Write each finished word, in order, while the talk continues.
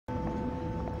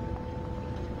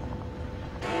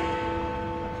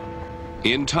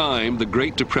In time, the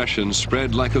Great Depression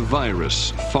spread like a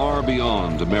virus far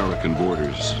beyond American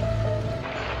borders.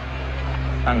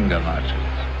 Hunger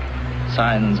marches,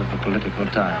 signs of the political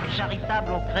times. Les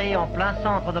charitables ont créé en plein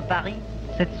centre de Paris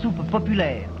cette soupe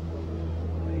populaire.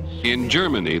 In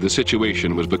Germany, the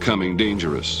situation was becoming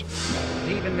dangerous.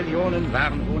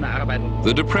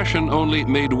 The Depression only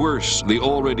made worse the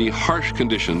already harsh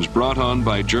conditions brought on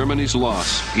by Germany's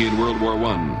loss in World War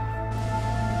I.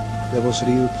 There was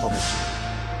real poverty.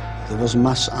 There was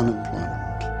mass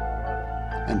unemployment.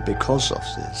 And because of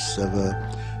this, there were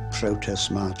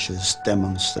protest marches,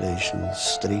 demonstrations,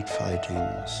 street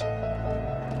fightings.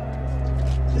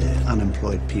 The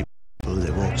unemployed people,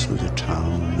 they walked through the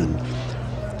town and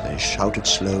they shouted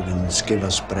slogans, give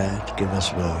us bread, give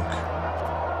us work.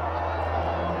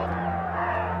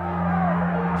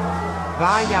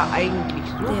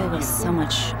 There was so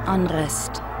much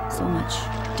unrest, so much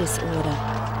disorder.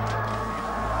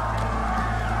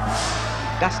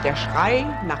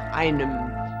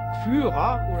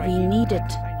 We needed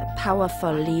a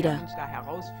powerful leader,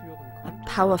 a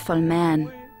powerful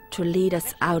man to lead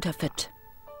us out of it.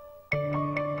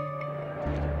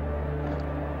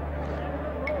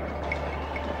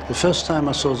 The first time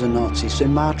I saw the Nazis, they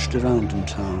marched around in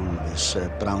town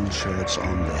with brown shirts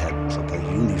on. They had proper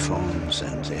uniforms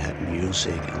and they had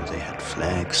music and they had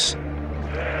flags.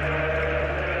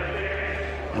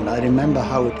 And I remember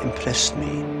how it impressed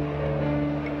me,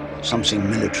 something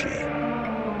military.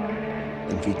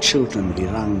 And we children, we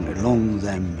ran along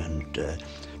them and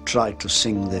tried to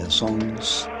sing their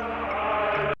songs.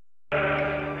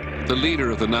 The leader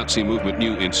of the Nazi movement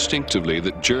knew instinctively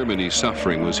that Germany's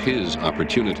suffering was his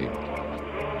opportunity.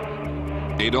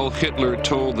 Adolf Hitler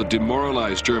told the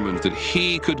demoralized Germans that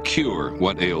he could cure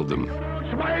what ailed them.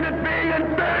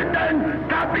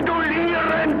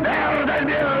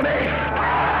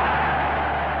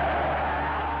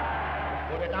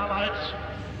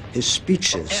 His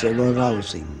speeches, they were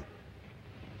rousing.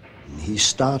 He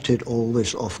started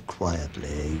always off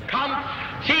quietly.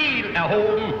 Ziel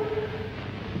erhoben.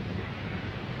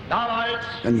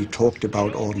 And he talked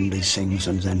about ordinary things,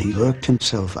 and then he worked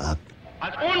himself up,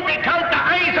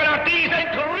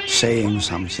 saying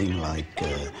something like,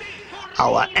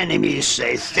 our enemies,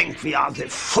 they think we are the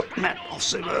footmen of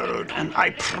the world, and I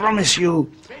promise you,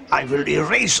 I will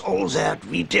erase all that.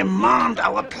 We demand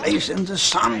our place in the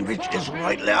sun, which is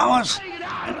rightly ours,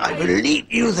 and I will lead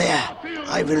you there.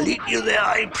 I will lead you there,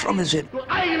 I promise it. We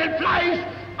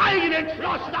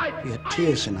had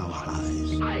tears in our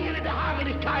eyes.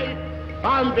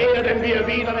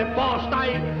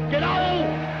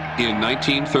 In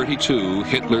 1932,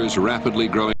 Hitler's rapidly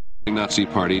growing Nazi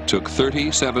Party took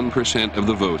 37% of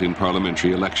the vote in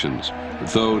parliamentary elections.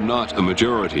 Though not a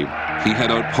majority, he had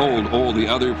outpolled all the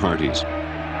other parties.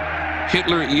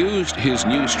 Hitler used his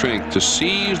new strength to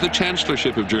seize the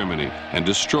chancellorship of Germany and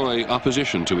destroy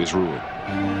opposition to his rule.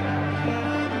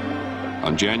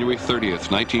 On January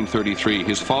 30th, 1933,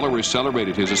 his followers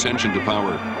celebrated his ascension to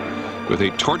power with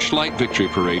a torchlight victory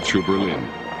parade through Berlin.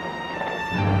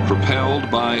 Propelled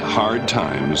by hard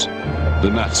times, the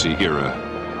Nazi era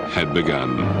had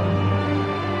begun.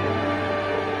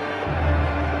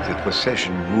 The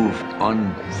procession moved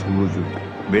on through the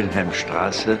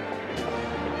Wilhelmstrasse.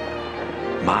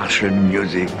 Martial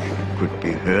music could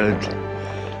be heard.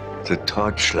 The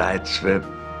torchlights were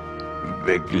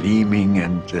gleaming,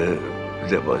 and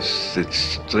there was a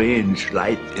strange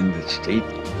light in the street.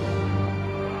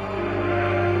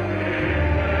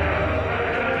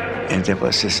 And there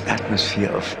was this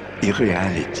atmosphere of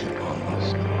irreality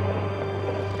almost.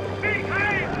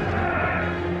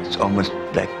 It's almost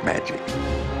black magic.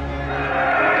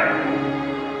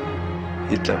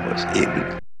 Hitler was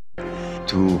able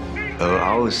to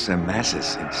arouse the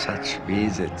masses in such a way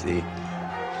that they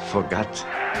forgot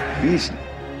reason.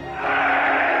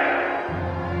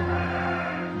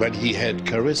 But he had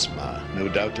charisma, no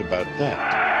doubt about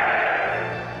that.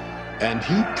 And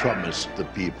he promised the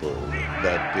people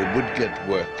that they would get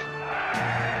work.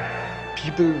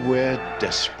 People were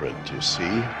desperate, you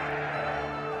see.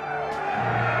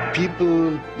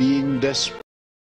 People being desperate